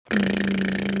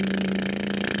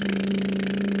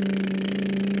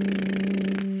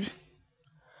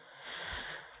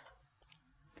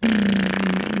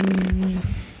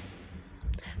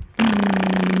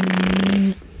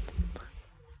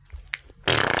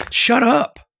Shut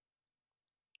up.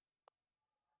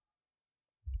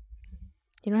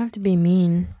 You don't have to be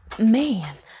mean.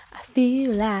 Man, I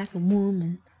feel like a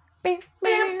woman.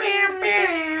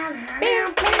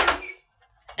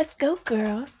 Let's go,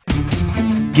 girls.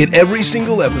 Get every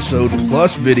single episode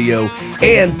plus video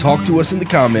and talk to us in the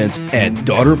comments at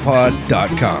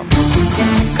daughterpod.com.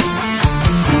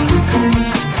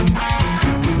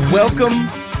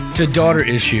 Welcome to Daughter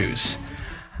Issues.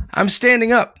 I'm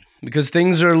standing up because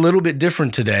things are a little bit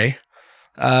different today.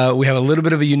 We have a little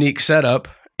bit of a unique setup,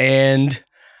 and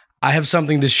I have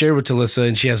something to share with Talissa,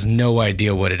 and she has no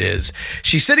idea what it is.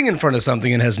 She's sitting in front of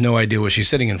something and has no idea what she's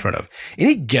sitting in front of.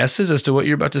 Any guesses as to what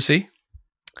you're about to see?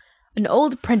 An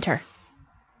old printer.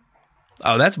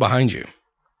 Oh, that's behind you.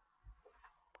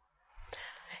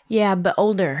 Yeah, but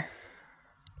older.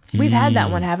 We've had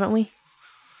that one, haven't we?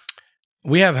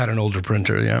 We have had an older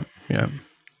printer, yeah.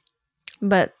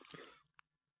 But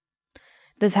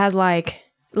this has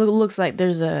looks like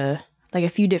there's a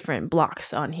few different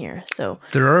blocks on here. So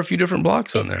there are a few different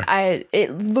blocks on there.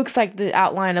 It looks like the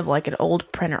outline of like an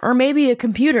old printer, or maybe a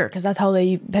computer, because that's how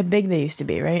big they used to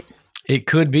be, right? It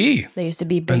could be. They used to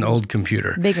be big, an old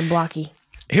computer, big and blocky.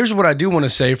 Here's what I do want to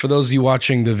say for those of you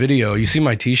watching the video. You see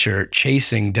my t-shirt,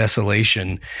 Chasing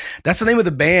Desolation. That's the name of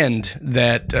the band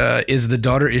that is the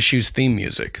Daughter Issues theme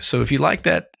music. So if you like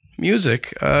that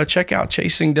music, check out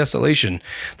Chasing Desolation.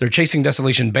 They're Chasing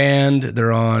Desolation band.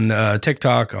 They're on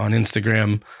TikTok, on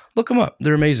Instagram. Look them up.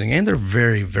 They're amazing, and they're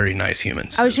very, very nice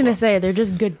humans. I was going to say, they're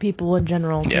just good people in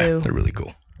general, too. Yeah, they're really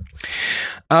cool.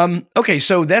 Okay,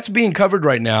 so that's being covered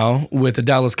right now with the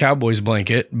Dallas Cowboys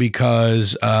blanket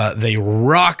because they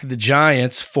rock the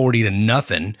Giants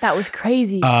 40-0. That was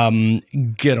crazy.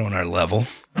 Get on our level.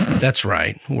 That's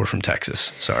right. We're from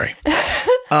Texas. Sorry.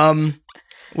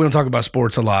 We don't talk about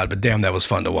sports a lot, but damn, that was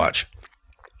fun to watch.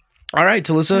 All right,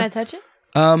 Talissa. Can I touch it?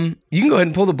 You can go ahead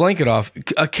and pull the blanket off.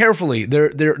 Carefully.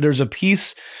 There's a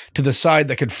piece to the side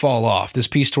that could fall off. This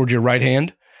piece towards your right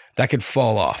hand, that could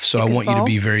fall off. So I want you to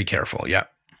be very careful. Yeah.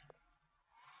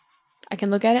 I can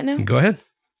look at it now? Go ahead.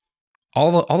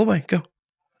 All the way. Go.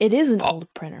 It is an old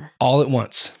printer. All at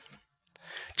once.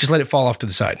 Just let it fall off to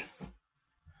the side.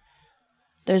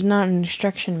 There's not an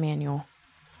instruction manual.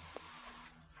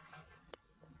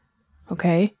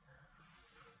 Okay.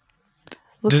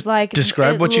 Looks like...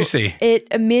 Describe what you see. It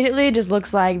immediately just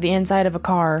looks like the inside of a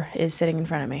car is sitting in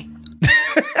front of me.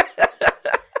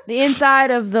 The inside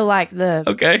of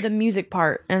the music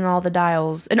part and all the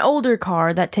dials. An older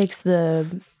car that takes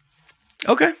the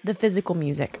physical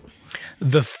music.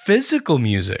 The physical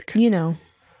music. You know.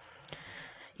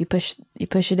 You push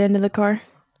it into the car.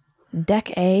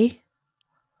 Deck A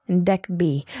and Deck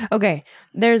B. Okay,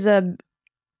 that's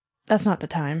not the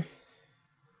time.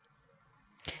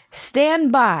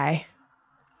 Stand by.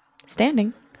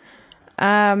 Standing.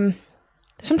 There's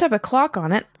some type of clock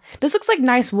on it. This looks like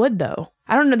nice wood, though.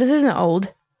 I don't know. This isn't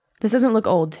old. This doesn't look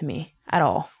old to me at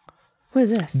all. What is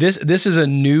this? This is a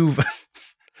new...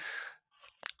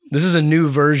 This is a new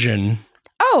version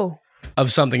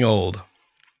of something old.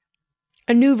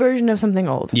 A new version of something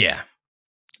old. Yeah.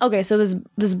 Okay, so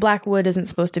this black wood isn't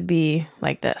supposed to be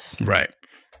like this. Right.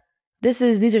 These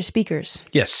are speakers.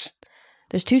 Yes.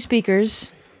 There's 2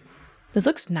 speakers. This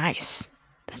looks nice.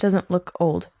 This doesn't look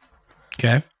old.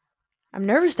 Okay. I'm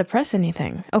nervous to press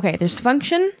anything. Okay, there's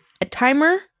function, a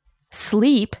timer,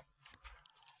 sleep,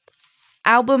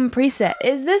 album preset.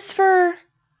 Is this for...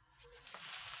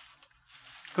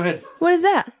 Go ahead. What is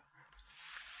that?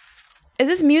 Is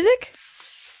this music?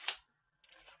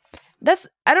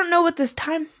 I don't know what this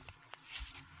time...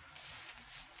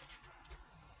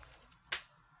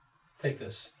 Take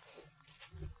this.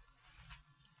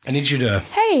 I need you to...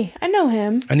 Hey, I know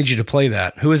him. I need you to play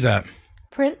that. Who is that?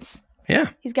 Prince. Yeah.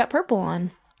 He's got purple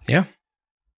on. Yeah.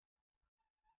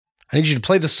 I need you to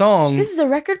play the song... This is a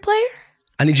record player?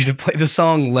 I need you to play the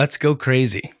song Let's Go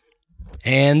Crazy.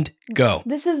 And go.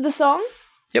 This is the song?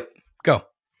 Yep. Go.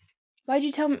 Why'd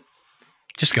you tell me?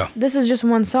 Just go. This is just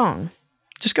one song.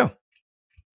 Just go.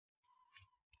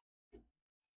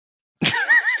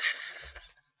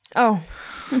 Oh.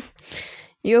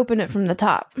 You open it from the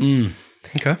top.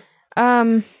 Okay.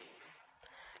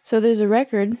 So there's a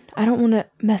record. I don't want to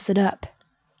mess it up.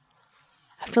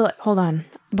 I feel like... Hold on.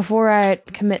 Before I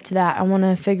commit to that, I want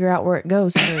to figure out where it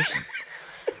goes first.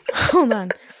 Hold on.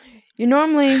 You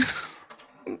normally...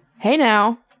 Hey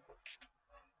now.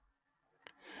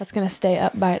 That's going to stay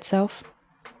up by itself.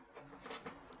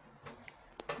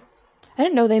 I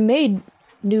didn't know they made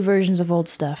new versions of old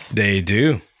stuff. They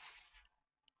do.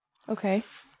 Okay.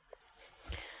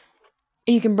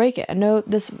 And you can break it. I know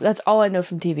this. That's all I know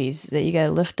from TVs, that you got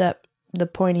to lift up the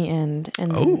pointy end.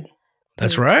 And oh,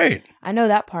 that's right. I know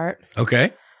that part.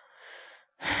 Okay.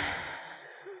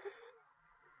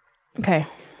 Okay.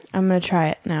 I'm going to try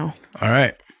it now. All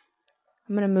right.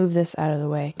 I'm going to move this out of the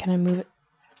way. Can I move it?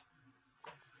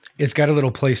 It's got a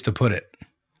little place to put it.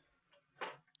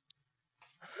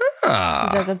 Ah.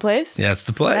 Is that the place? Yeah, it's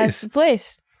the place. That's the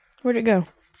place. Where'd it go?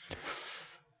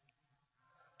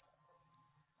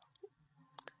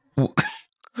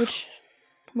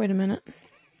 Wait a minute.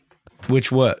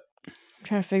 Which what? I'm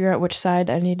trying to figure out which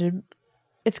side I need to.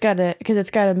 Because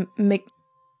it's got to make.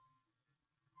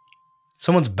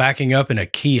 Someone's backing up in a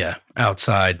Kia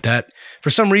outside. That,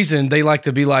 for some reason, they like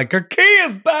to be like, "A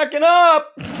Kia's backing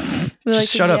up."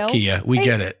 Just shut up, Kia. We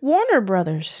get it. Warner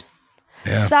Brothers.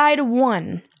 Yeah. Side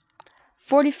 1.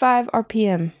 45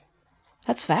 RPM.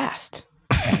 That's fast.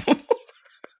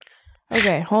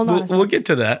 Okay, hold on. We'll get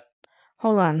to that.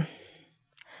 Hold on.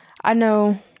 I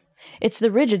know it's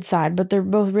the rigid side, but they're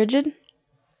both rigid.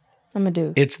 I'm going to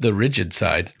do. It's the rigid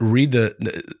side. Read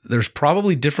there's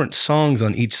probably different songs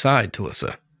on each side,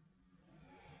 Talissa.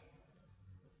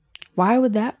 Why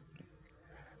would that?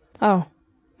 Oh,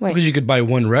 wait. Because you could buy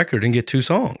one record and get 2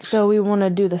 songs. So we want to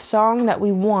do the song that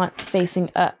we want facing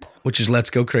up. Which is Let's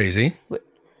Go Crazy.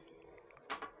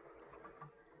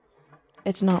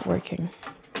 It's not working.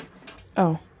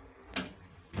 Oh.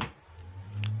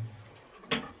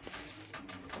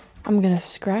 I'm going to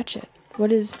scratch it.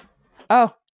 What is...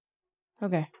 Oh.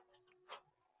 Okay.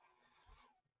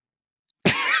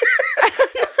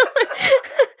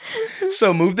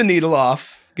 So move the needle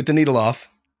off. Get the needle off.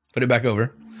 Put it back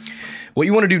over. What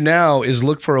you want to do now is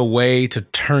look for a way to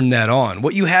turn that on.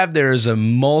 What you have there is a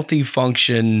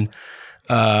multi-function.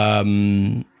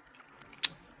 You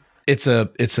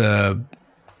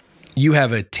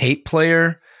have a tape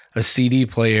player, a CD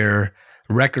player,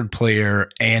 record player,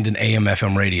 and an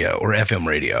AM/FM radio or FM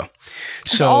radio.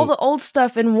 So all the old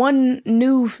stuff and one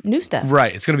new stuff.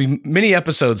 Right. It's going to be many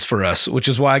episodes for us, which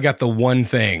is why I got the one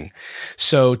thing.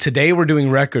 So today we're doing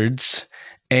records,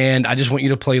 and I just want you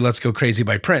to play Let's Go Crazy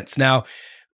by Prince. Now,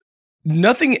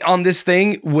 nothing on this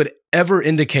thing would ever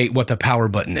indicate what the power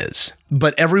button is,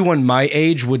 but everyone my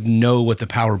age would know what the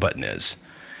power button is.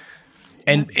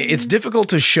 And it's difficult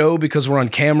to show because we're on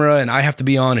camera and I have to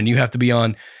be on and you have to be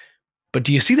on. But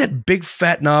do you see that big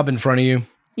fat knob in front of you?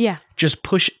 Yeah. Just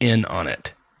push in on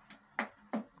it.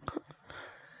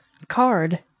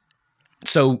 Card.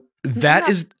 So that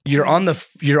is you're on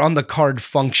the card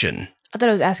function. I thought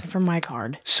I was asking for my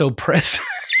card. So press.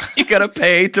 You gotta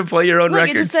pay to play your own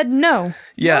records. It just said no.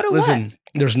 Yeah, listen.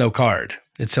 There's no card.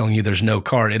 It's telling you there's no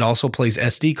card. It also plays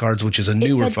SD cards, which is a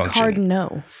newer function. It said card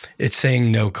no. It's saying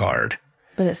no card.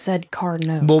 But it said card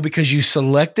no. Well, because you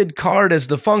selected card as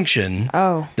the function.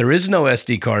 Oh. There is no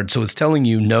SD card, so it's telling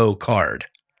you no card.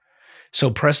 So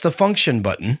press the function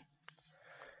button,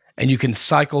 and you can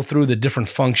cycle through the different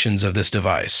functions of this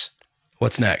device.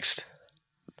 What's next?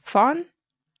 Phone?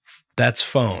 That's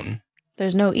phone.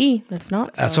 There's no E. That's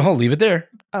not phone. That's all. Leave it there.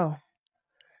 Oh.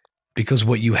 Because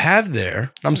what you have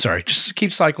there, I'm sorry, just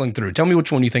keep cycling through. Tell me which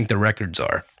one you think the records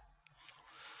are.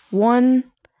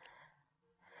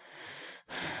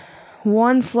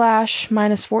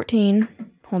 1/-14.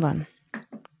 Hold on.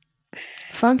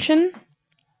 Function.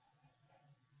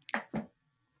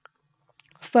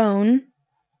 Phone.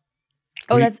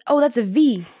 Oh, that's a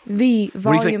V. V,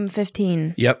 volume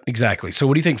 15. Yep, exactly. So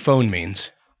what do you think phone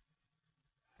means?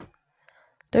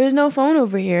 There's no phone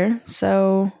over here,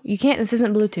 so you can't, this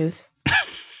isn't Bluetooth.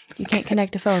 You can't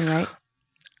connect a phone, right?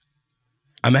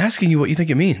 I'm asking you what you think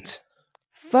it means.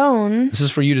 Phone. This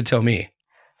is for you to tell me.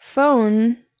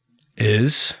 Phone.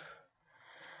 Is?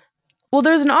 Well,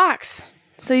 there's an aux,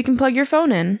 so you can plug your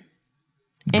phone in.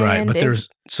 Right, but there's,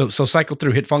 so cycle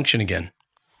through, hit function again.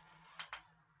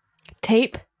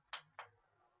 Tape.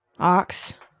 Aux.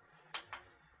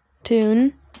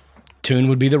 Tune. Tune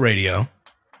would be the radio.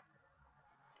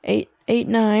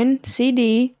 889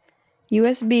 CD,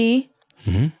 USB,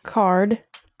 card,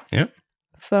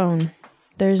 phone.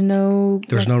 There's no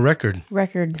record.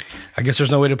 Record. I guess there's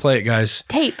no way to play it, guys.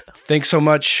 Tape. Thanks so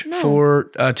much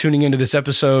for tuning into this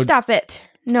episode. Stop it.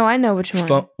 No, I know which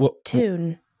one.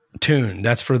 Tune. Tune.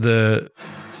 That's for the...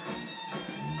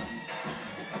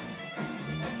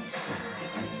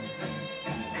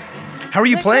 How are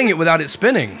you playing it without it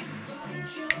spinning?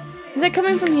 Is it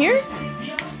coming from here?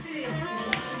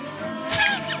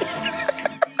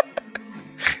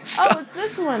 Stop. Oh, it's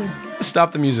this one.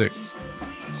 Stop the music.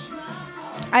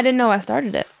 I didn't know I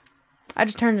started it. I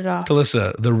just turned it off.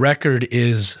 Talissa, the record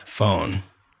is phone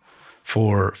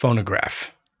for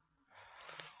phonograph.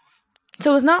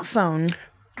 So it's not phone.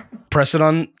 Press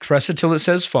it till it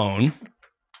says phone.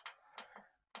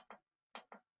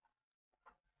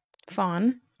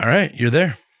 Fawn. All right, you're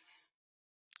there.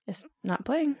 It's not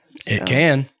playing. So. It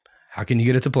can. How can you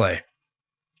get it to play?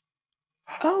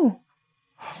 Oh.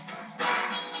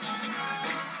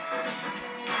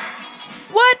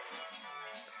 What?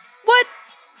 What?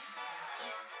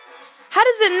 How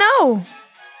does it know?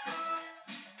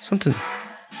 Something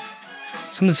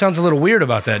sounds a little weird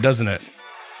about that, doesn't it?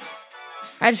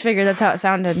 I just figured that's how it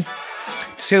sounded.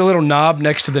 See the little knob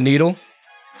next to the needle?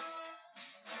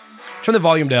 Turn the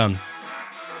volume down.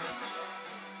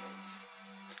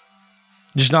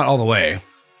 Just not all the way.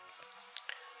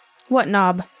 What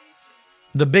knob?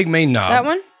 The big main knob. That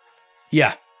one?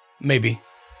 Yeah, maybe.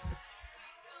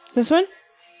 This one?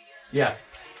 Yeah.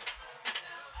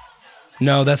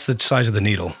 No, that's the size of the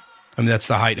needle. I mean, that's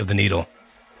the height of the needle.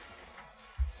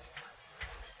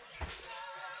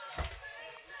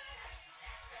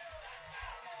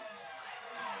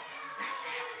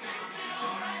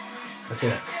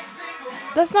 Okay.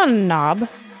 That's not a knob.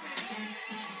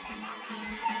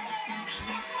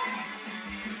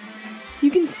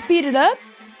 You can speed it up?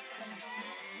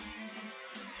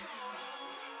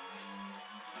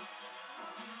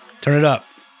 Turn it up.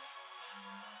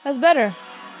 That's better.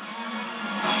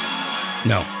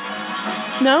 No.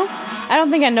 No? I don't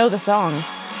think I know the song.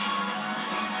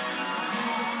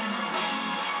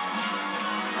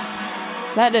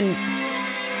 That didn't...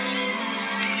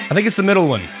 I think it's the middle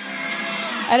one.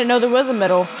 I didn't know there was a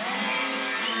middle.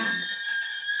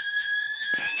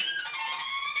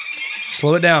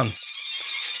 Slow it down.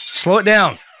 Slow it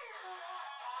down.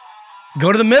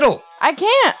 Go to the middle. I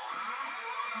can't.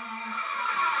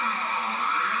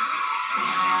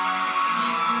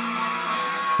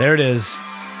 There it is.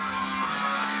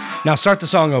 Now start the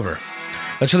song over.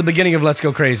 Let's do the beginning of Let's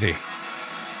Go Crazy. Can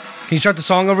you start the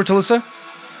song over, Talissa?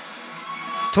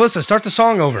 Talissa, start the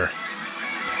song over.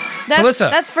 Talissa.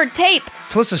 That's for tape.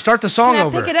 Talissa, start the song over.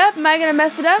 Can I pick it up? Am I going to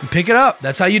mess it up? Pick it up.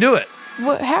 That's how you do it.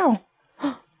 What? How?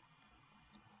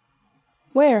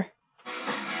 Where?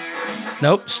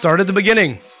 Nope. Start at the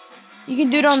beginning. You can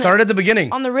do it on at the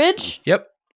beginning. On the ridge? Yep.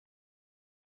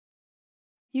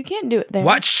 You can't do it there.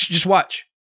 Watch. Just watch.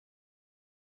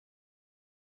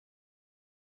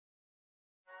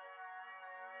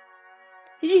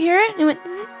 Did you hear it? It went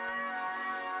zzz.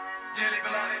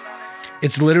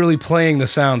 It's literally playing the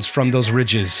sounds from those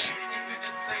ridges.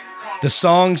 The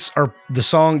sounds are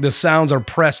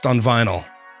pressed on vinyl.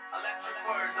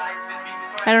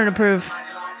 I don't approve.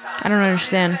 I don't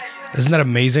understand. Isn't that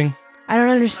amazing? I don't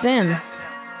understand.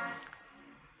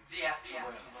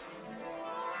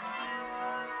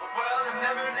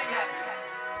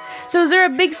 So is there a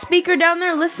big speaker down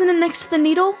there listening next to the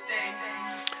needle?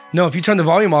 No, if you turn the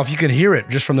volume off, you can hear it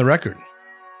just from the record.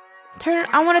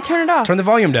 I want to turn it off. Turn the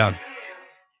volume down.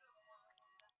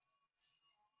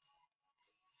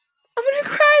 I'm going to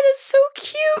cry. That's so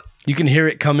cute. You can hear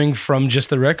it coming from just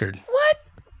the record. What?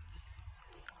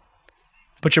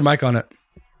 Put your mic on it.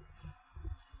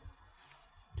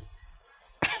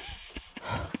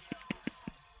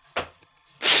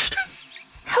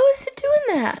 How is it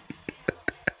doing that?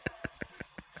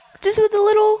 Just with a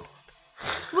little...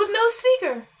 With no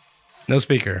speaker. No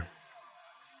speaker.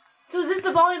 So is this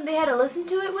the volume they had to listen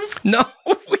to it with? No,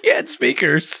 we had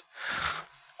speakers.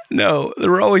 No, there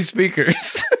were always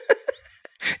speakers.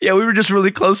 Yeah, we were just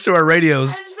really close to our radios.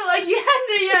 I just feel like you had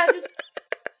to, yeah. Just...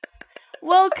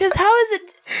 Well, because how is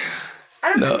it...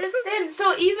 I don't understand.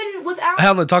 So even without...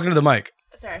 Helen, talking to the mic.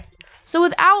 Sorry. So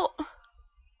without...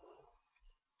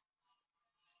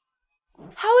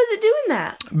 How is it doing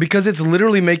that? Because it's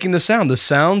literally making the sound. The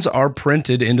sounds are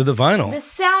printed into the vinyl. The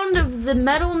sound of the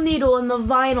metal needle and the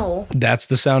vinyl. That's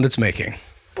the sound it's making.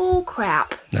 Bull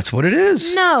crap. That's what it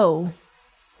is. No.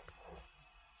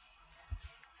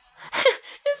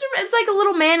 It's like a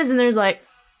little man is in there. He's like...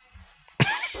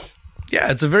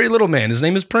 Yeah, it's a very little man. His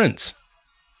name is Prince.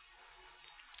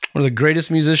 One of the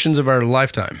greatest musicians of our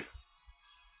lifetime.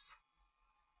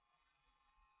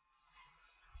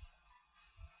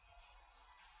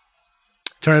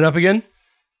 Turn it up again.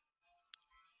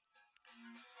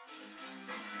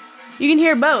 You can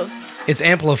hear both. It's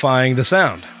amplifying the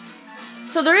sound.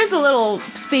 So there is a little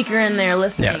speaker in there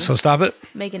listening. Yeah, so stop it.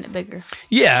 Making it bigger.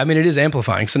 Yeah, I mean, it is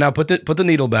amplifying. So now put the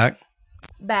needle back.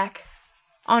 Back.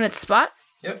 On its spot?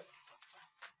 Yep.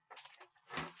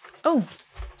 Oh.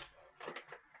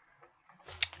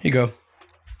 Here you go.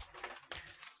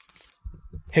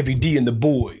 Heavy D and the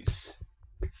Boys.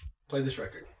 Play this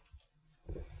record.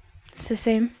 It's the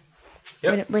same?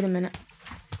 Yep. Wait a minute.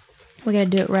 We gotta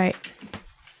do it right.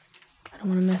 I don't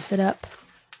want to mess it up.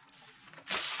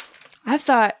 I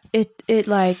thought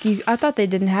I thought they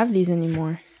didn't have these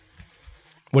anymore.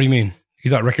 What do you mean? You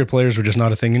thought record players were just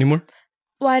not a thing anymore?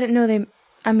 Well, I didn't know they...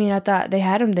 I mean, I thought they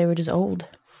had them. They were just old.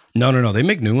 No. They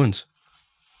make new ones.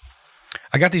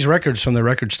 I got these records from the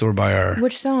record store by our...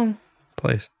 Which song?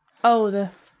 Place. Oh, the...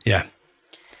 Yeah.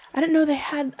 I didn't know they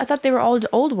had... I thought they were all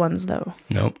old ones, though.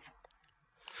 Nope.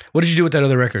 What did you do with that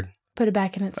other record? Put it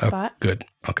back in its spot. Good.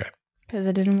 Okay. Because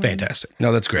it didn't... Fantastic.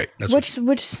 No, that's great. That's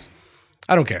which...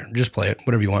 I don't care. Just play it.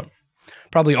 Whatever you want.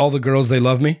 Probably All the Girls, They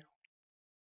Love Me.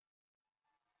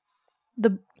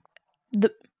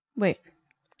 Wait.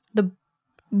 The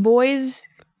boys,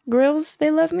 girls,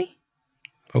 they love me?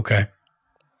 Okay.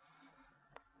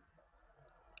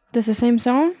 This the same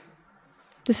song?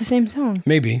 This the same song?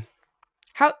 Maybe.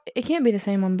 How? It can't be the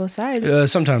same on both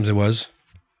sides. Sometimes it was.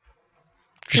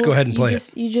 Just go ahead and play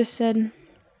it. You just said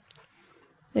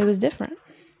it was different.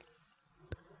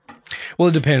 Well,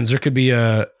 it depends. There could be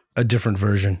a different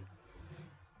version.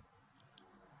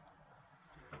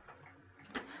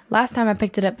 Last time I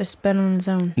picked it up, it spun on its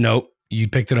own. Nope. You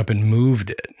picked it up and moved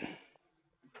it.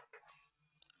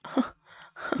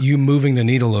 You moving the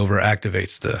needle over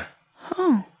activates the...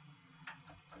 Oh.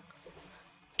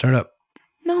 Turn it up.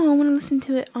 No, I want to listen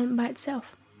to it by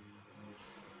itself.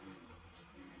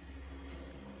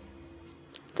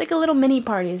 It's like a little mini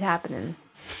party is happening.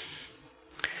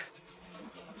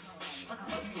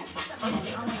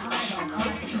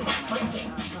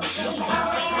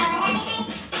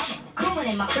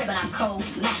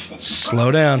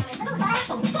 Slow down.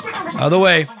 Other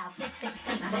way.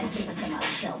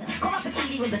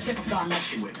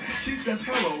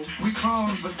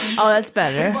 Oh, that's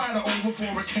better.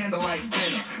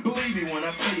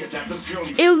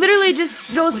 It literally just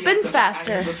spins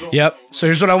faster. Yep. So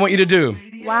here's what I want you to do.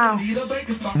 Wow.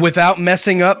 Without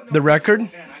messing up the record,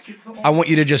 I want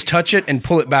you to just touch it and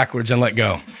pull it backwards and let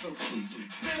go.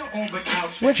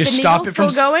 With just the stop needle it from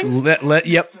still going?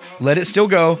 Let it still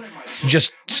go.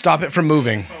 Just stop it from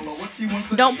moving.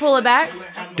 Don't pull it back.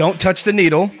 Don't touch the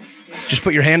needle. Just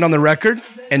put your hand on the record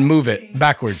and move it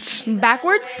backwards.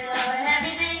 Backwards?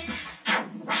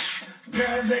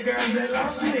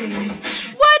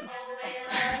 What?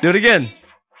 Do it again.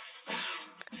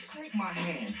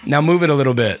 Now move it a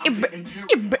little bit.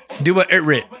 Do what it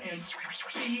writ.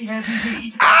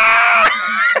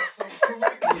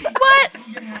 What?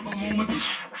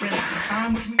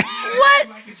 What?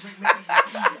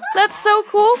 That's so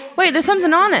cool. Wait, there's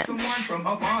something on it.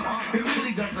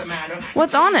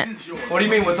 What's on it? What do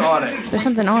you mean, what's on it? There's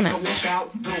something on it.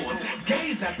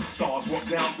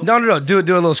 No. Do a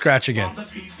little scratch again.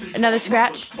 Another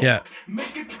scratch? Yeah.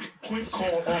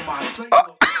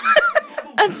 Oh.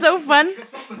 That's so fun.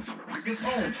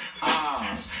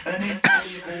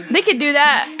 They could do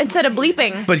that instead of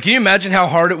bleeping. But can you imagine how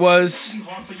hard it was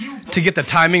to get the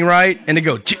timing right and to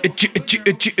go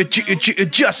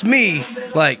just me?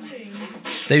 Like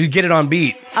they would get it on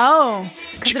beat. Oh,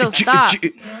 because it'll stop.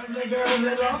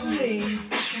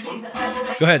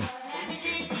 Go ahead.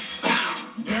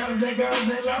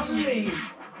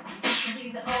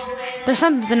 There's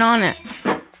something on it.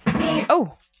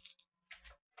 Oh.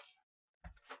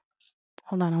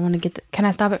 Hold on, I want to get the... Can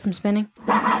I stop it from spinning?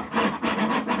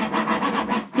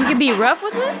 You could be rough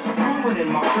with it?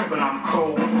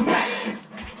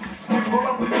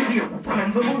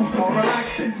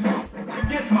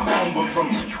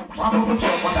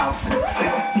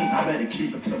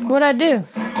 What'd I do?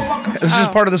 This is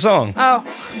part of the song. Oh.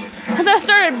 I thought it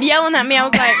started yelling at me. I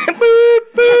was like...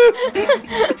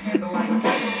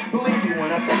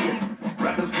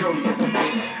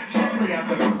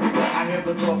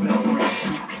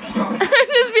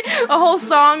 Just be a whole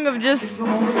song of just...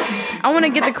 I want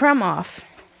to get the crumb off.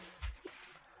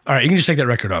 All right, you can just take that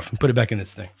record off and put it back in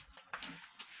its thing.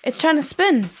 It's trying to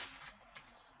spin.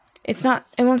 It's not...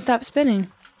 It won't stop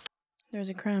spinning. There's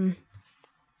a crumb.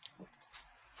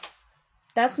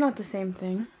 That's not the same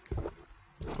thing.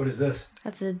 What is this?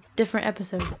 That's a different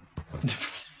episode.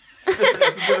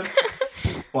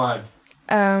 Why?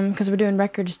 Because we're doing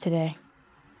records today.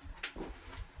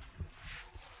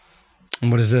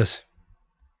 And what is this?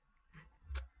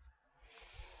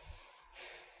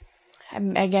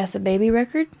 I guess a baby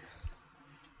record?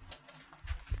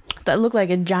 That looked like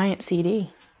a giant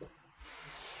CD.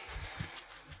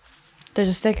 There's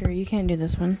a sticker. You can't do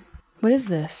this one. What is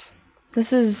this?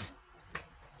 This is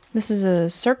a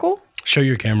circle? Show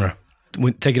your camera.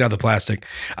 Take it out of the plastic.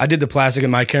 I did the plastic in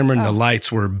my camera and the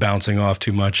lights were bouncing off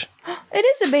too much. It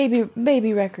is a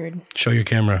baby record. Show your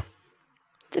camera.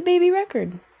 It's a baby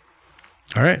record.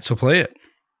 All right, so play it.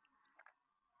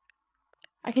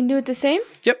 I can do it the same?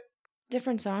 Yep.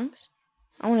 Different songs.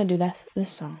 I want to do this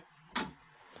song.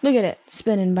 Look at it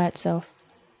spinning by itself.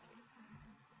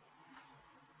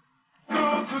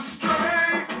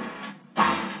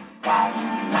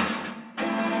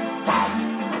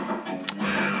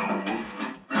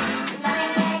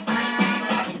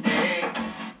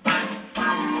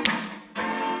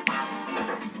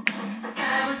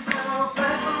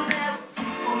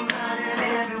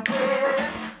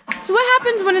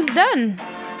 happens when it's done?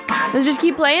 Does it just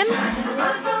keep playing?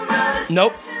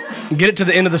 Nope. Get it to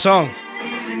the end of the song.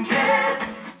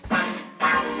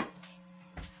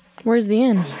 Where's the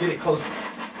end? Just get it close.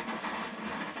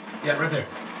 Yeah, right there.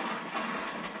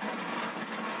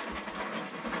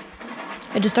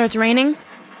 It just starts raining?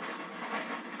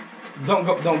 Don't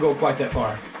go quite that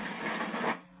far.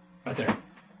 Right there.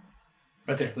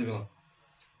 Right there. Leave it alone.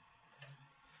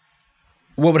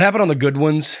 What would happen on the good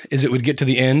ones is it would get to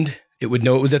the end. It would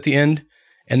know it was at the end,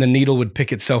 and the needle would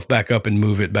pick itself back up and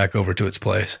move it back over to its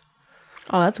place.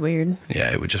 Oh, that's weird.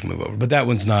 Yeah, it would just move over. But that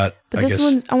one's not. But this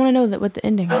one's, I want to know that what the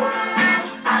ending.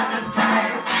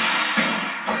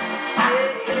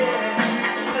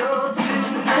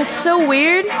 That's so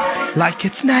weird. Like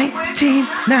it's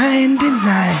 1999.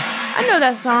 I know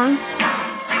that song.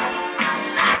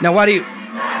 Now, why do you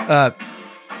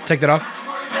take that off?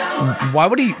 Why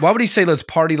would he say let's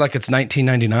party like it's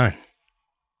 1999?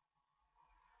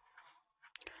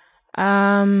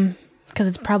 Because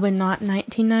it's probably not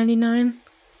 1999.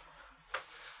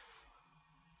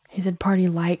 He said party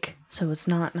like, so it's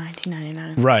not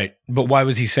 1999. Right. But why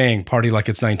was he saying party like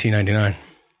it's 1999?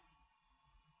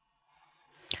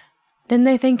 Didn't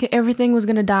they think everything was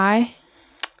going to die?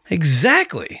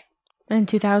 Exactly. In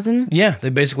 2000? Yeah, they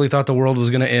basically thought the world was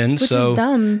going to end. Which is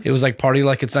dumb. It was like party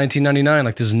like it's 1999,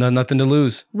 like there's nothing to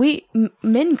lose.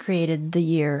 Men created the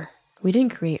year. We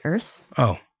didn't create Earth.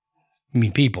 Oh, I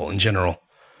mean people in general.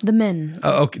 The men.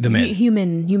 Oh, okay, the men.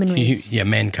 Human race. Yeah,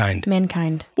 mankind.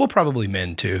 Mankind. Well, probably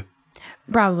men too.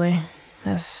 Probably.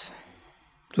 That's...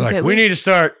 So like, we need to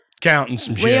start counting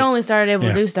some shit. We only started able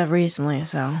to do stuff recently,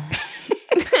 so...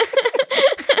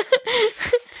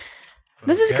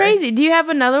 This is crazy. Do you have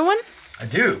another one? I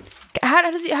do.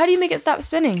 How do you make it stop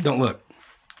spinning? Don't look.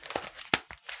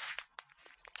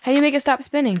 How do you make it stop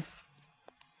spinning?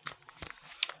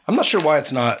 I'm not sure why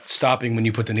it's not stopping when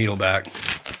you put the needle back.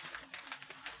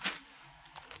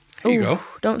 There you go.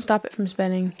 Don't stop it from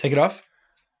spinning. Take it off.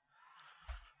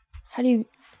 How do you...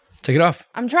 Take it off.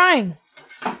 I'm trying.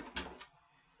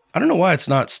 I don't know why it's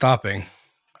not stopping.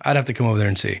 I'd have to come over there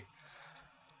and see.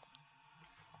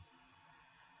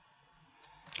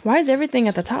 Why is everything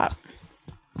at the top?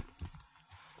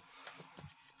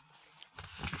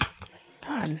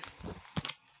 God.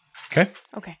 Okay.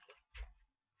 Okay.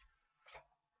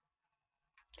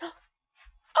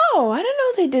 Oh, I didn't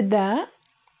know they did that.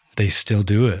 They still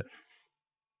do it.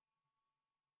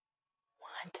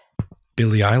 What?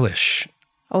 Billie Eilish.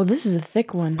 Oh, this is a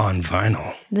thick one. On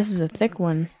vinyl. This is a thick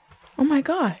one. Oh my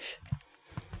gosh.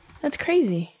 That's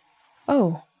crazy.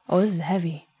 Oh, this is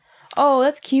heavy. Oh,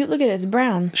 that's cute. Look at it. It's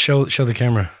brown. Show the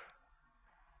camera.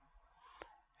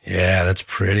 Yeah, that's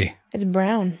pretty. It's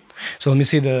brown. So let me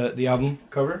see the album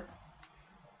cover.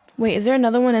 Wait, is there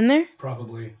another one in there?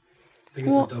 Probably. I think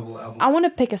it's a double album. I want to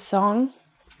pick a song.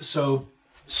 So,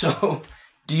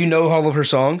 do you know all of her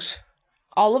songs?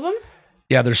 All of them?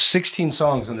 Yeah, there's 16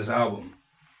 songs on this album.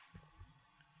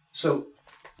 So,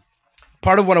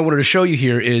 part of what I wanted to show you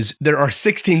here is there are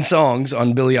 16 songs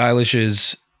on Billie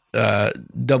Eilish's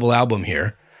double album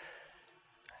here.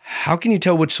 How can you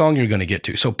tell which song you're going to get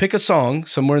to? So pick a song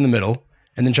somewhere in the middle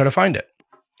and then try to find it.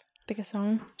 Pick a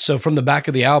song. So from the back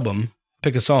of the album,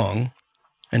 pick a song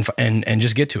and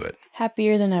just get to it.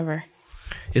 Happier Than Ever.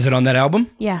 Is it on that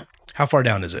album? Yeah. How far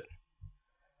down is it?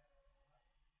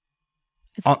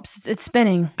 It's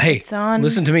spinning. Hey, it's on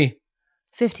listen to me.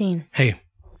 15. Hey,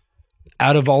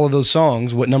 out of all of those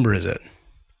songs, what number is it?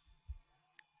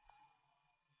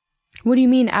 What do you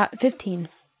mean at 15?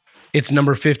 It's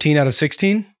number 15 out of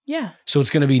 16? Yeah. So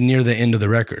it's going to be near the end of the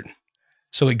record.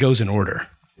 So it goes in order.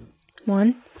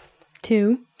 1,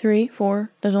 2, 3,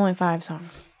 4. There's only 5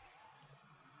 songs.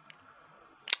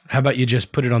 How about you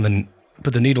just put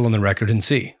the needle on the record and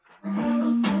see?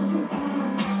 I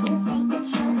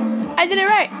did it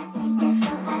right.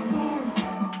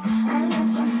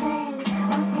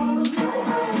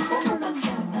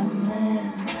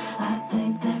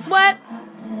 What?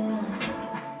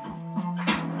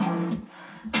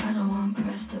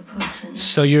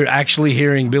 So you're actually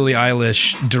hearing Billie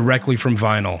Eilish directly from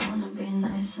vinyl.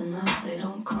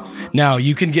 Now,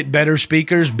 you can get better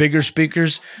speakers, bigger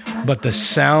speakers, but the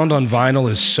sound on vinyl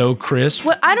is so crisp.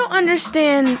 What I don't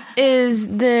understand is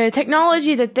the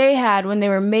technology that they had when they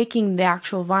were making the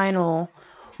actual vinyl.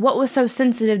 What was so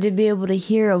sensitive to be able to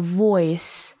hear a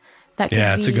voice that could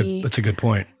that's a good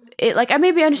point. I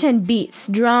maybe understand beats,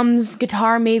 drums,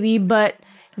 guitar maybe, but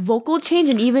vocal change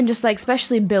and even just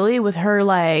especially Billie with her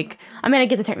I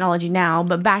get the technology now,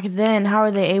 but back then how are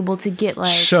they able to get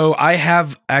So I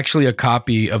have actually a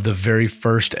copy of the very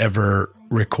first ever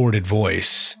recorded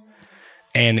voice,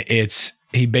 and it's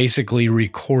he basically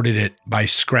recorded it by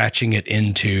scratching it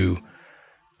into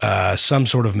some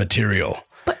sort of material.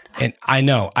 And I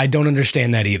know, I don't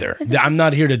understand that either. I'm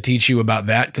not here to teach you about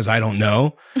that because I don't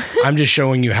know. I'm just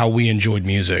showing you how we enjoyed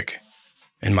music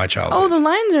in my childhood. Oh, the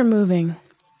lines are moving.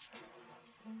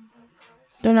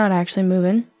 They're not actually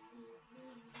moving.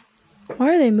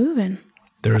 Why are they moving?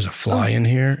 There is a fly in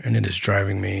here, and it is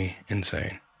driving me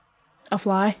insane. A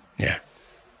fly? Yeah.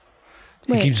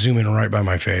 Wait. He keeps zooming right by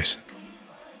my face.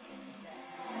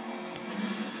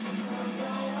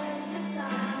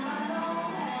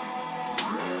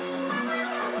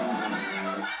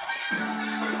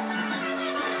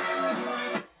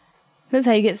 This is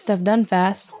how you get stuff done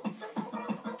fast.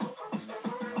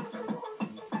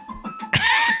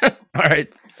 All right.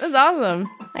 That's awesome.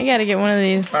 I gotta get one of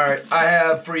these. All right. I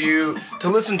have for you to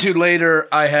listen to later,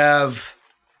 I have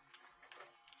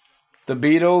the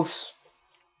Beatles.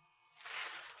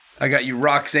 I got you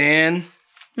Roxanne.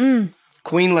 Queen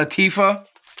Latifah.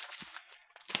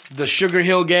 The Sugar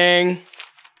Hill Gang.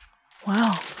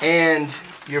 Wow. And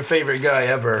your favorite guy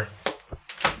ever,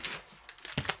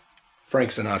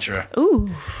 Frank Sinatra. Ooh.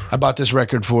 I bought this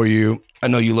record for you. I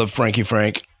know you love Frankie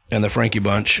Frank and the Frankie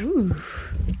Bunch. Ooh.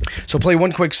 So play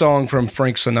one quick song from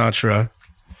Frank Sinatra.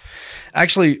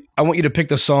 Actually, I want you to pick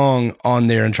the song on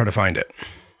there and try to find it.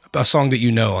 A song that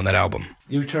you know on that album.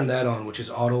 You turn that on, which is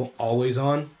auto always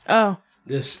on. Oh.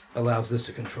 This allows this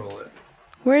to control it.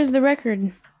 Where's the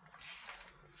record?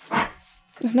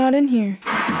 It's not in here.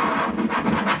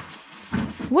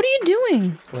 What are you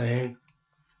doing? Playing.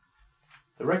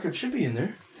 The record should be in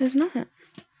there. It's not.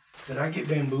 Did I get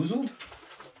bamboozled?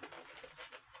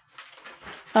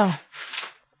 Oh.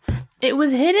 It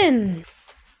was hidden.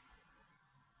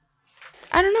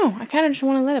 I don't know. I kind of just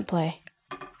want to let it play.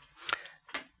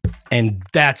 And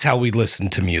that's how we listen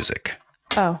to music.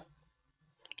 Oh.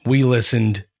 We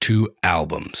listened to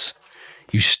albums.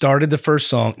 You started the first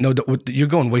song. No, you're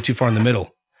going way too far in the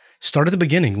middle. Start at the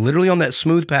beginning, literally on that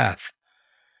smooth path.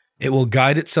 It will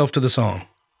guide itself to the song.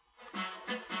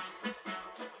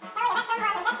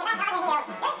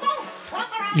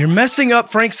 You're messing up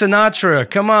Frank Sinatra.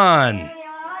 Come on.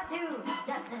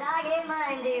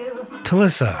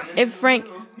 Talissa. If Frank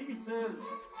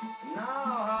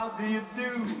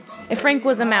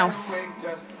was a mouse.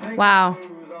 Wow.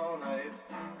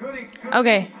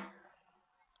 Okay.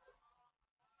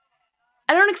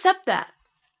 I don't accept that.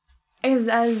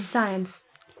 As science.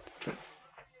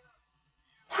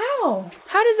 How?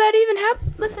 How does that even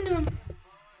happen? Listen to him.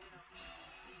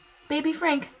 Baby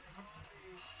Frank.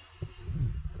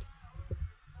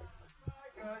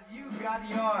 You got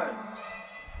yours.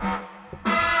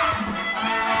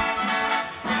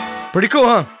 Pretty cool,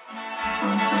 huh?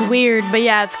 It's weird, but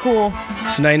yeah, it's cool.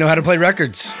 So now you know how to play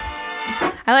records.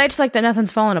 I just like that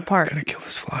nothing's falling apart. I gotta kill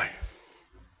this fly.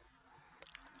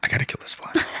 I gotta kill this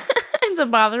fly. Is it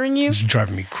bothering you? It's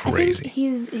driving me crazy. I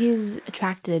think he's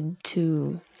attracted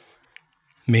to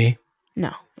me.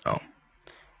 No. Oh.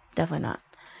 Definitely not.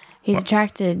 He's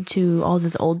attracted to all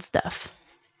this old stuff.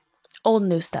 Old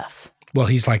new stuff. Well,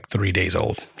 he's like 3 days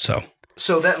old, so.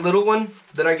 So that little one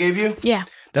that I gave you? Yeah.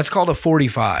 That's called a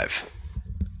 45.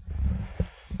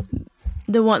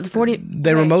 The 40.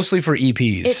 They were mostly for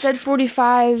EPs. It said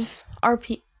 45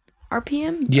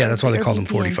 RPM? Yeah, that's why they called them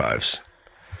 45s.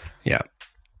 Yeah.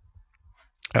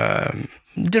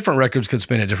 Different records could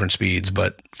spin at different speeds,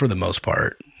 but for the most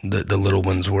part, the little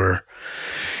ones were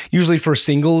usually for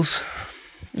singles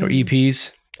or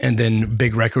EPs, and then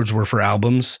big records were for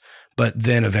albums. But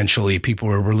then eventually people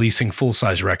were releasing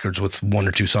full-size records with 1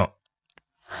 or 2 songs.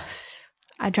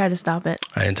 I tried to stop it.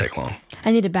 I didn't take long.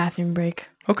 I need a bathroom break.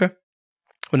 Okay.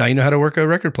 Well, now you know how to work a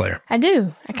record player. I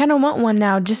do. I kind of want one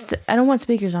now. I don't want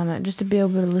speakers on it, just to be able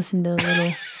to listen to the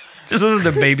little... Just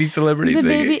listen to baby celebrities the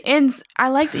singing. baby, and I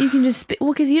like that you can just...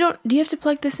 Well, because you don't... Do you have to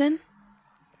plug this in?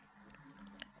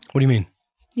 What do you mean?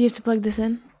 You have to plug this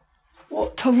in?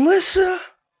 Well, Talissa,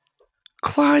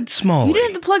 Clyde Smalley. You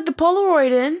didn't have to plug the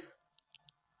Polaroid in.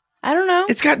 I don't know.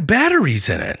 It's got batteries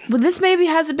in it. But this maybe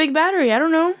has a big battery. I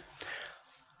don't know.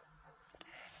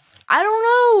 I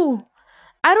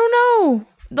don't know.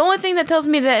 The only thing that tells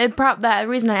me that that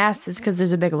reason I asked is because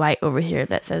there's a big light over here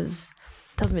that tells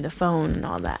me the phone and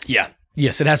all that. Yeah.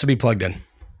 Yes, it has to be plugged in.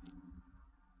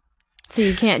 So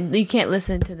you can't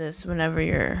listen to this whenever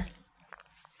you're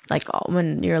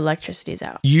when your electricity's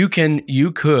out. You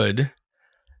could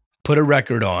put a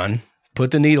record on,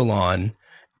 put the needle on,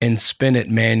 and spin it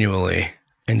manually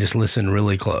and just listen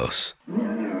really close.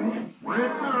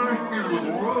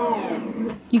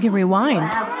 You can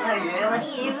rewind.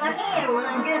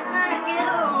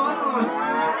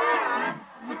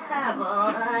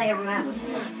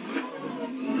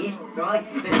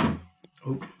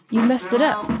 You messed it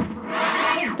up.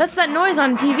 That's that noise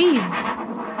on TVs.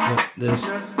 Look, this.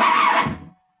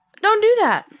 Don't do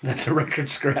that. That's a record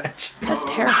scratch. That's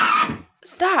terrible.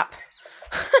 Stop.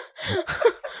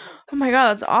 Oh my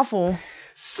God, that's awful.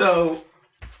 So,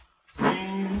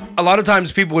 a lot of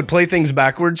times people would play things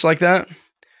backwards like that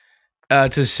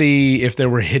to see if there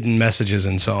were hidden messages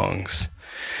in songs.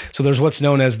 So there's what's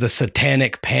known as the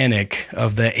satanic panic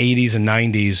of the 80s and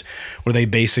 90s, where they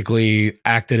basically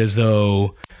acted as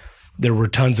though there were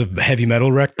tons of heavy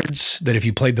metal records that if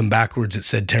you played them backwards, it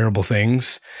said terrible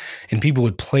things. And people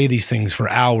would play these things for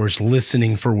hours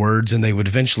listening for words, and they would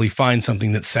eventually find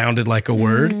something that sounded like a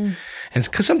word. And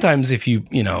because sometimes if you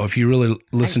really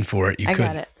listen for it, you could. I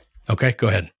got it. Okay, go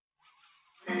ahead.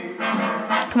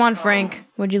 Come on, Frank.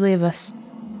 Would you leave us?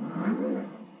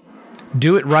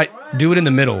 Do it right. Do it in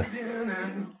the middle.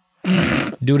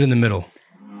 Do it in the middle.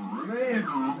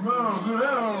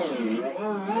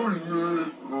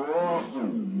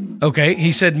 Okay,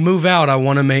 he said, move out. I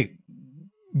want to make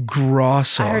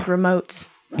Grossa. I heard remotes.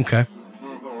 Okay.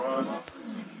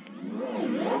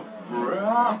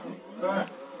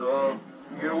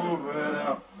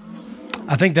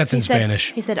 I think that's in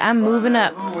Spanish. He said, I'm moving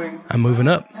up. I'm moving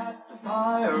up.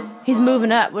 He's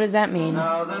moving up. What does that mean?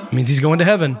 It means he's going to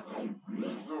heaven.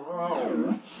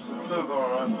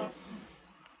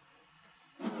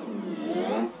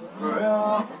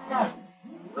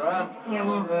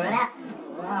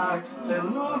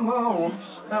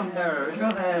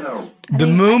 The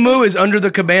moo-moo is under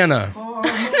the cabana.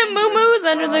 The moo-moo is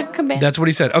under the cabana. That's what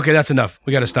he said. Okay, that's enough.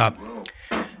 We got to stop.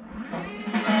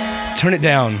 Turn it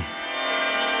down.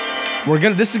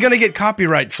 This is gonna get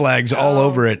copyright flags all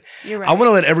over it. You're right. I want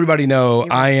to let everybody know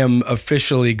I am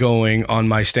officially going on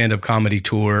my stand-up comedy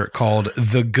tour called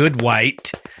The Good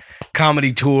White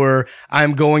Comedy Tour.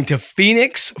 I'm going to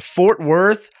Phoenix, Fort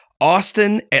Worth,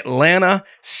 Austin, Atlanta,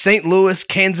 St. Louis,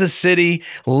 Kansas City,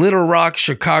 Little Rock,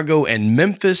 Chicago, and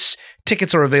Memphis.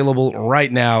 Tickets are available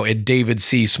right now at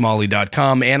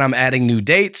davidcsmalley.com, and I'm adding new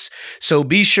dates, so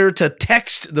be sure to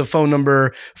text the phone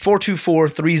number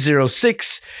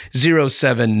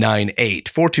 424-306-0798,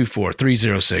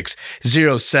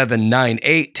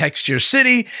 424-306-0798. Text your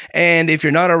city, and if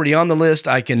you're not already on the list,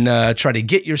 I can try to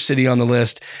get your city on the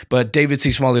list, but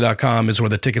davidcsmalley.com is where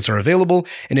the tickets are available,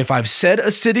 and if I've said a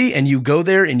city and you go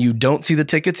there and you don't see the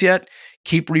tickets yet,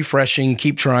 keep refreshing,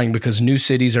 keep trying, because new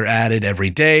cities are added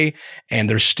every day, and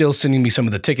they're still sending me some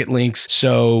of the ticket links.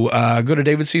 So go to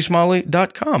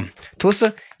davidcsmalley.com.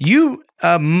 Talissa, you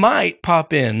might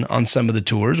pop in on some of the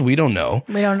tours. We don't know.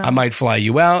 We don't know. I might fly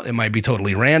you out. It might be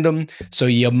totally random. So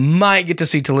you might get to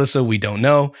see Talissa. We don't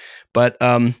know. But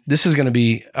this is going to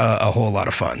be a whole lot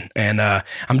of fun. And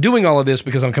I'm doing all of this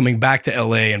because I'm coming back to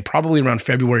LA, and probably around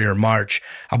February or March,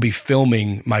 I'll be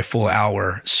filming my full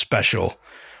hour special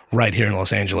right here in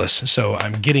Los Angeles. So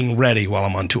I'm getting ready while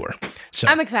I'm on tour. So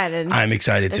I'm excited. I'm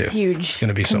excited too. It's huge. It's going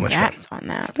to be so much fun. On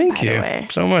that. Thank you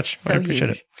so much. I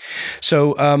appreciate it.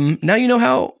 So now you know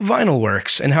how vinyl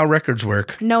works and how records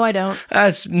work. No, I don't.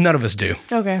 None of us do.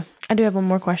 Okay. I do have one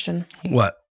more question.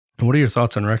 What? What are your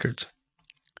thoughts on records?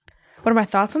 What are my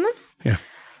thoughts on them? Yeah.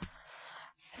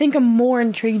 I think I'm more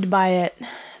intrigued by it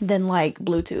than like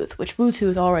Bluetooth, which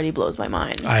Bluetooth already blows my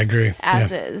mind. I agree.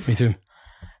 As is. Me too.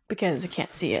 Because I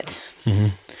can't see it.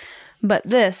 But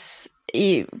this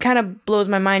kind of blows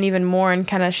my mind even more, and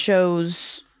kind of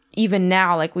shows even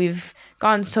now, like we've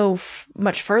gone so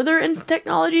much further in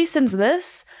technology since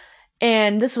this,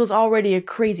 and this was already a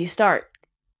crazy start.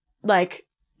 Like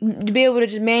to be able to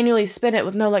just manually spin it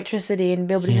with no electricity and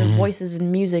be able to hear voices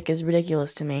and music is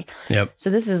ridiculous to me. Yep. So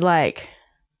this is like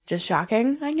just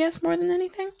shocking, I guess, more than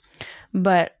anything.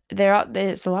 But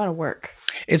it's a lot of work.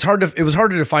 It was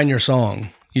harder to find your song.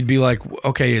 You'd be like,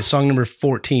 okay, it's song number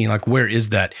 14. Like, where is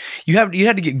that? You had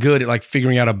to get good at like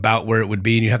figuring out about where it would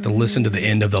be, and you have to listen to the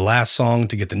end of the last song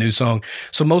to get the new song.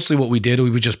 So mostly what we did, we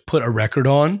would just put a record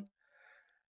on.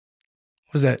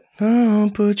 What was that? Oh,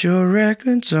 put your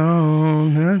records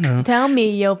on. Tell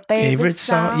me your favorite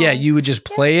song. Yeah, you would just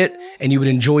play it, and you would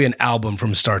enjoy an album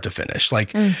from start to finish.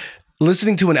 Like,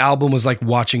 listening to an album was like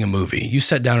watching a movie. You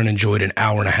sat down and enjoyed an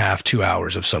hour and a half, 2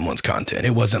 hours of someone's content.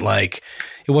 It wasn't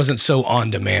so on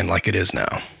demand like it is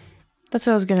now. That's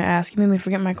what I was going to ask. You made me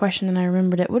forget my question and I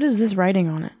remembered it. What is this writing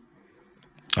on it?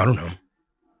 I don't know.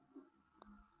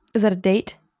 Is that a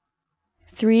date?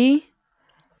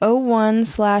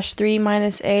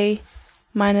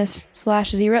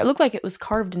 301/3-A-/0. It looked like it was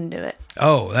carved into it.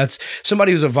 Oh, that's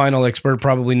somebody who's a vinyl expert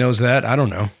probably knows that. I don't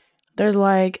know. There's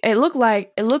like, it looks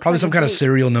probably some kind of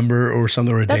serial number or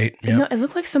something, or a date. Yeah. No, it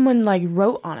looked like someone like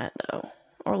wrote on it though,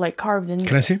 or like carved into it.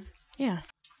 Can I see? Yeah.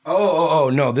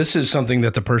 No, this is something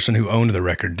that the person who owned the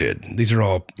record did. These are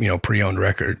all, pre-owned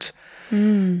records.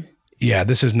 Yeah,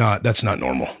 that's not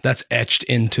normal. That's etched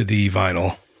into the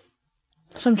vinyl.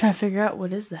 So I'm trying to figure out,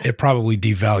 what is that? It probably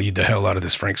devalued the hell out of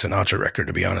this Frank Sinatra record,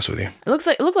 to be honest with you. It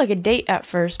looked like a date at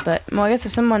first, but I guess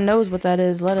if someone knows what that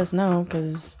is, let us know,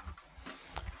 because...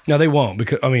 No, they won't,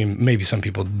 because, maybe some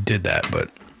people did that, but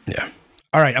yeah.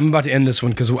 All right, I'm about to end this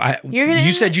one, because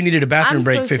you said you needed a bathroom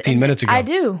break 15 minutes ago. I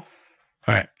do.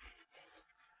 All right.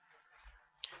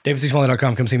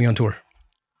 DavidCSmalley.com. Come see me on tour.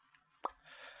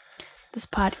 This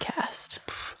podcast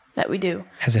that we do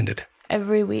has ended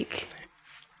every week.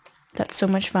 That's so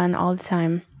much fun all the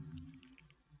time.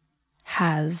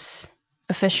 Has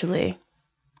officially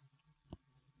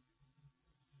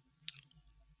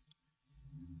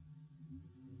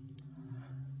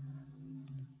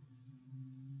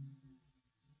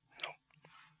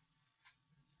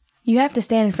You have to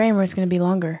stand in frame or it's going to be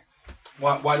longer.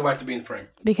 Why do I have to be in frame?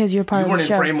 Because you're part of the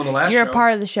show. You weren't in frame on the last show. You're a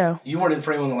part of the show. You weren't in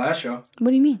frame on the last show.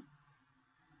 What do you mean?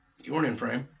 You weren't in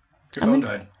frame. Your phone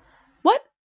died. What?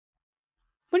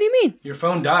 What do you mean? Your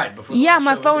phone died before. Yeah,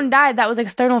 my phone died. That was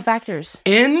external factors.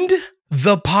 End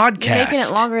the podcast. You're making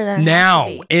it longer than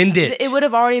now. End it. It would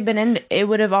have already been ended. It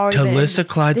would have already been ended. Talissa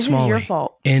Clyde Smalley. This is your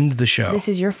fault. End the show. This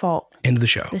is your fault. End the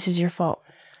show. This is your fault.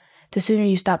 The sooner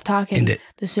you stop talking, end it.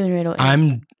 The sooner it'll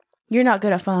end. You're not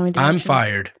good at following directions. I'm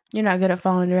fired. You're not good at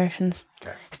following directions.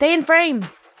 Okay. Stay in frame.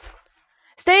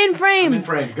 Stay in frame. I'm in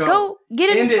frame. Go.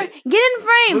 Get in frame. Get in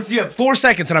frame. You have 4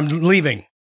 seconds and I'm leaving.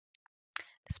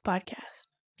 This podcast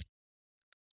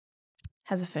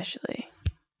has officially...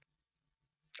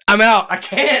 I'm out. I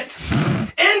can't.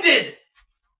 Ended.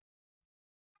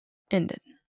 Ended.